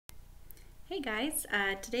Hey guys,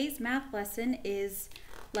 today's math lesson is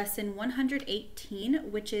lesson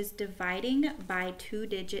 118, which is dividing by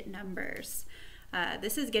two-digit numbers.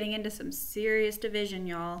 This is getting into some serious division,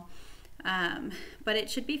 y'all, but it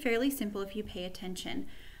should be fairly simple if you pay attention.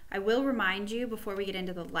 I will remind you before we get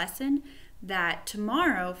into the lesson that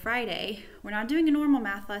tomorrow, Friday, we're not doing a normal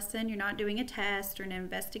math lesson. You're not doing a test or an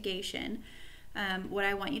investigation. What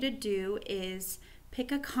I want you to do is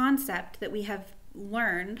pick a concept that we have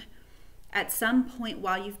learned at some point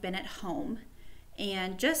while you've been at home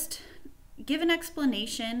and just give an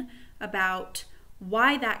explanation about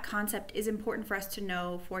why that concept is important for us to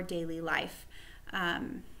know for daily life.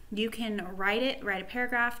 You can write a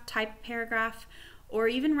paragraph, type a paragraph, or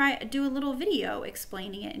even do a little video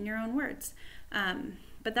explaining it in your own words.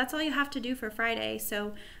 But that's all you have to do for Friday.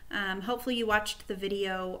 So hopefully you watched the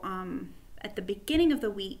video at the beginning of the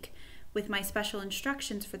week with my special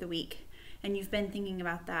instructions for the week, and you've been thinking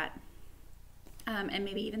about that. And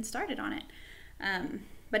maybe even started on it.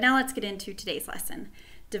 But now let's get into today's lesson,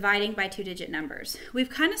 dividing by two-digit numbers. We've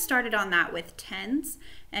kind of started on that with tens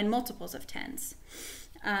and multiples of tens.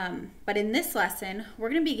 But in this lesson, we're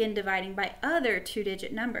going to begin dividing by other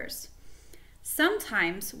two-digit numbers.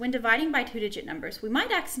 Sometimes when dividing by two-digit numbers, we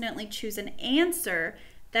might accidentally choose an answer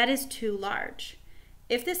that is too large.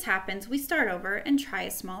 If this happens, we start over and try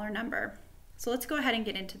a smaller number. So let's go ahead and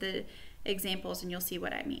get into the examples and you'll see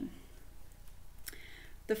what I mean.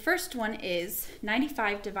 The first one is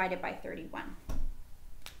 95 divided by 31.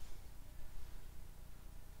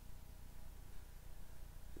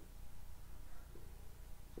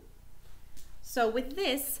 So with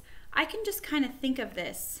this, I can just kind of think of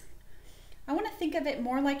this. I want to think of it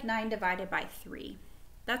more like 9 divided by 3.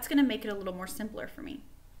 That's going to make it a little more simpler for me.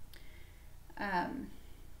 A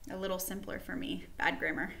little simpler for me, bad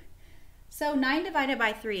grammar. So 9 divided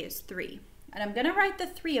by 3 is 3. And I'm going to write the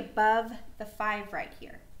 3 above the 5 right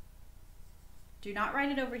here. Do not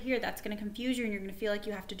write it over here. That's going to confuse you and you're going to feel like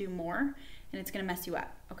you have to do more and it's going to mess you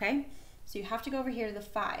up, okay? So you have to go over here to the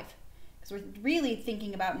 5 because we're really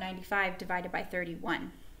thinking about 95 divided by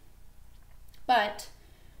 31. But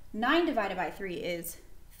 9 divided by 3 is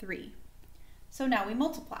 3. So now we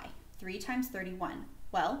multiply. 3 times 31.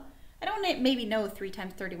 Well, I don't maybe know 3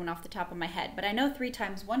 times 31 off the top of my head, but I know 3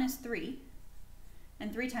 times 1 is 3.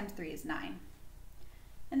 And 3 times 3 is 9.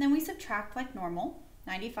 And then we subtract like normal.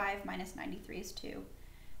 95 minus 93 is 2.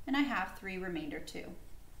 And I have 3 remainder 2.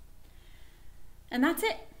 And that's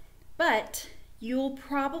it. But you'll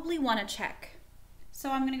probably want to check. So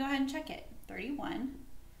I'm going to go ahead and check it. 31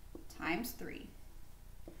 times 3.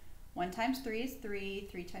 1 times 3 is 3.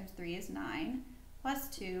 3 times 3 is 9. Plus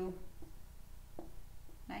 2,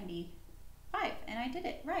 95. And I did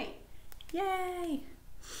it right. Yay!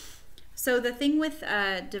 So the thing with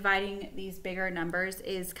dividing these bigger numbers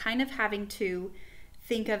is kind of having to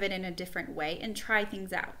think of it in a different way and try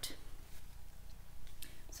things out.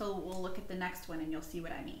 So we'll look at the next one and you'll see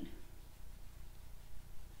what I mean.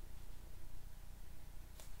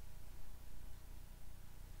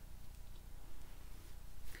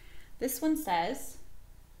 This one says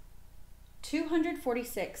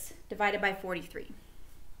 246 divided by 43.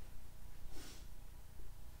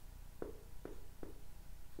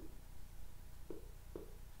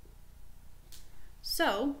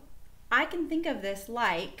 So I can think of this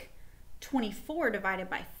like 24 divided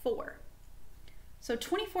by 4. So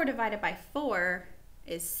 24 divided by 4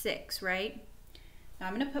 is 6, right? Now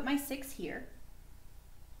I'm going to put my 6 here.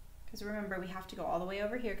 Because remember, we have to go all the way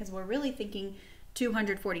over here because we're really thinking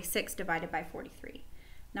 246 divided by 43.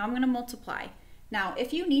 Now I'm going to multiply. Now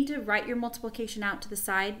if you need to write your multiplication out to the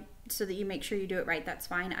side so that you make sure you do it right, that's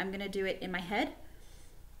fine. I'm going to do it in my head.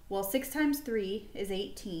 Well, 6 times 3 is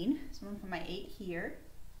 18, so I'm going to put my 8 here.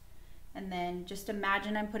 And then just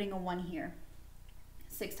imagine I'm putting a 1 here.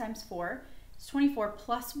 6 times 4 is 24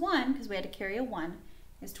 plus 1, because we had to carry a 1,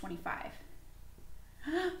 is 25.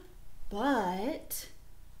 But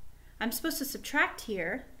I'm supposed to subtract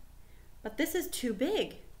here, but this is too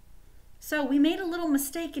big. So we made a little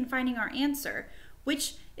mistake in finding our answer,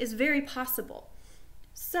 which is very possible.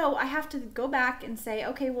 So I have to go back and say,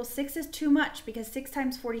 okay, well 6 is too much because 6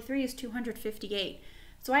 times 43 is 258.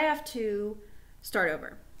 So I have to start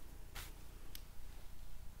over.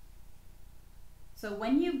 So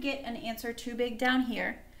when you get an answer too big down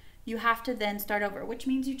here, you have to then start over, which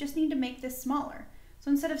means you just need to make this smaller.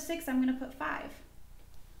 So instead of 6, I'm going to put 5.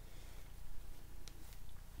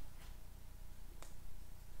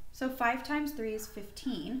 So 5 times 3 is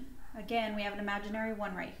 15. Again, we have an imaginary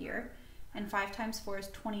 1 right here. And 5 times 4 is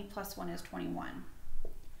 20 plus 1 is 21.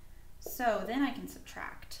 So then I can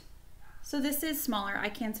subtract. So this is smaller, I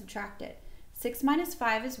can subtract it. 6 minus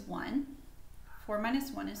 5 is 1. 4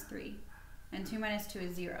 minus 1 is 3, and 2 minus 2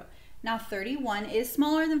 is 0. Now 31 is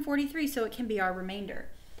smaller than 43, so it can be our remainder.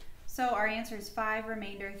 So our answer is 5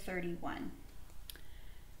 remainder 31.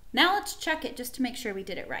 Now let's check it just to make sure we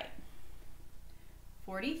did it right.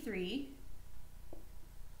 43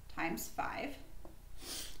 times 5.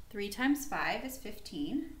 3 times 5 is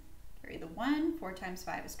 15. Carry the 1. 4 times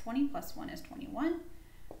 5 is 20, plus 1 is 21,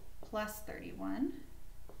 plus 31.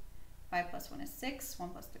 5 plus 1 is 6. 1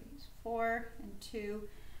 plus 3 is 4, and 2.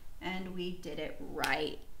 And we did it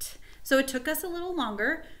right. So it took us a little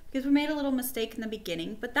longer because we made a little mistake in the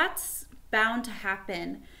beginning, but that's bound to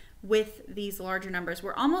happen with these larger numbers.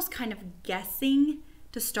 We're almost kind of guessing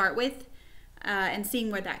to start with and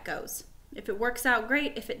seeing where that goes. If it works out,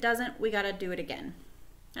 great. If it doesn't, we got to do it again.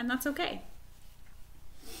 And that's okay.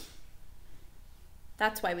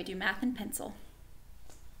 That's why we do math in pencil.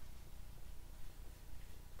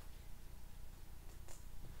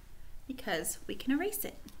 Because we can erase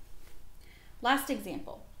it. Last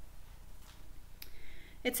example.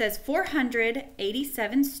 It says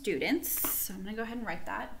 487 students. So I'm going to go ahead and write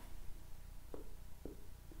that.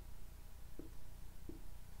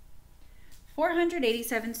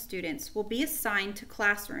 487 students will be assigned to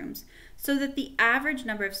classrooms so that the average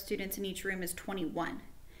number of students in each room is 21.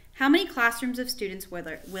 How many classrooms of students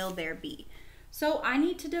will there be? So I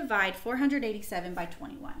need to divide 487 by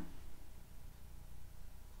 21.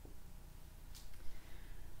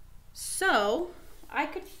 So I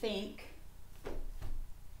could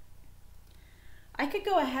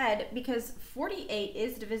go ahead, because 48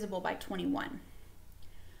 is divisible by 21.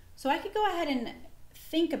 So I could go ahead and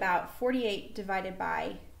think about 48 divided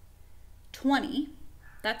by 20.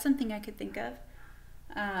 That's something I could think of.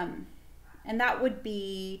 And that would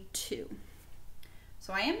be 2.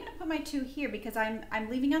 So I am going to put my 2 here because I'm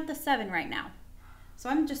leaving out the 7 right now. So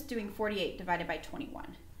I'm just doing 48 divided by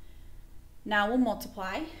 21. Now we'll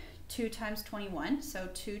multiply. 2 times 21. So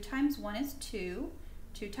 2 times 1 is 2.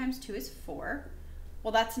 2 times 2 is 4.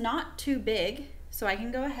 Well, that's not too big, so I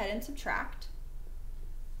can go ahead and subtract.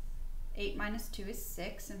 8 minus 2 is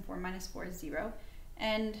 6, and 4 minus 4 is 0.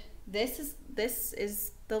 And this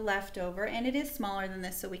is the leftover, and it is smaller than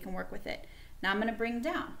this, so we can work with it. Now I'm going to bring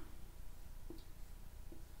down.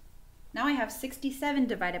 Now I have 67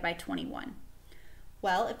 divided by 21.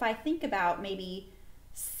 Well, if I think about maybe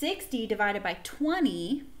 60 divided by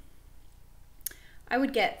 20, I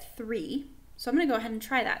would get 3. So I'm going to go ahead and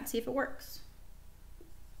try that and see if it works.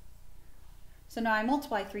 So now I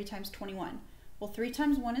multiply 3 times 21. Well, 3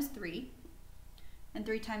 times 1 is 3, and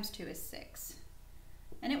 3 times 2 is 6.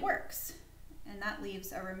 And it works. And that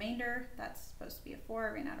leaves a remainder. That's supposed to be a 4.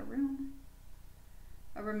 I ran out of room.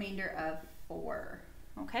 A remainder of 4.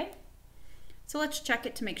 Okay? So let's check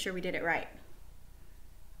it to make sure we did it right.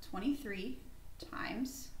 23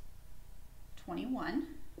 times 21.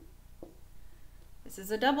 This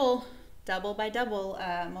is a double by double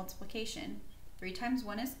multiplication. 3 times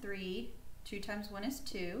 1 is 3. 2 times 1 is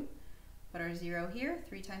 2. Put our 0 here.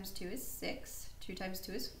 3 times 2 is 6. 2 times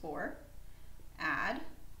 2 is 4. Add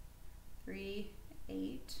 3,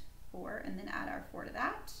 8, 4, and then add our 4 to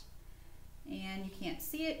that. And you can't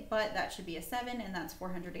see it, but that should be a 7, and that's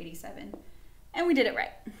 487. And we did it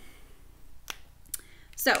right.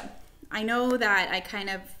 So I know that I kind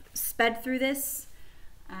of sped through this.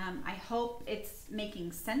 I hope it's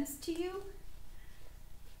making sense to you.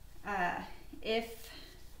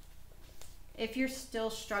 If you're still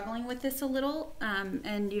struggling with this a little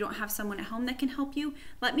and you don't have someone at home that can help you,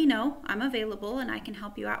 let me know. I'm available and I can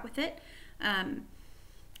help you out with it.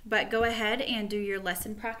 But go ahead and do your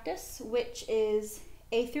lesson practice, which is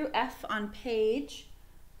A through F on page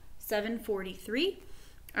 743.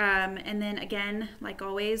 And then again, like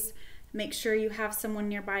always, make sure you have someone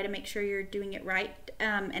nearby to make sure you're doing it right.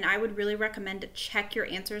 And I would really recommend to check your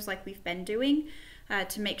answers like we've been doing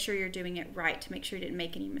to make sure you're doing it right, to make sure you didn't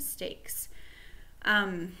make any mistakes.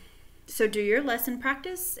 So do your lesson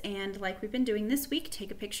practice, and like we've been doing this week, take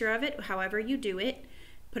a picture of it, however you do it,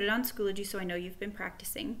 put it on Schoology so I know you've been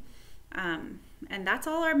practicing. And that's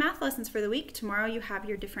all our math lessons for the week. Tomorrow you have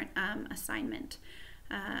your different assignment.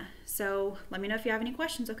 So let me know if you have any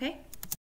questions, okay?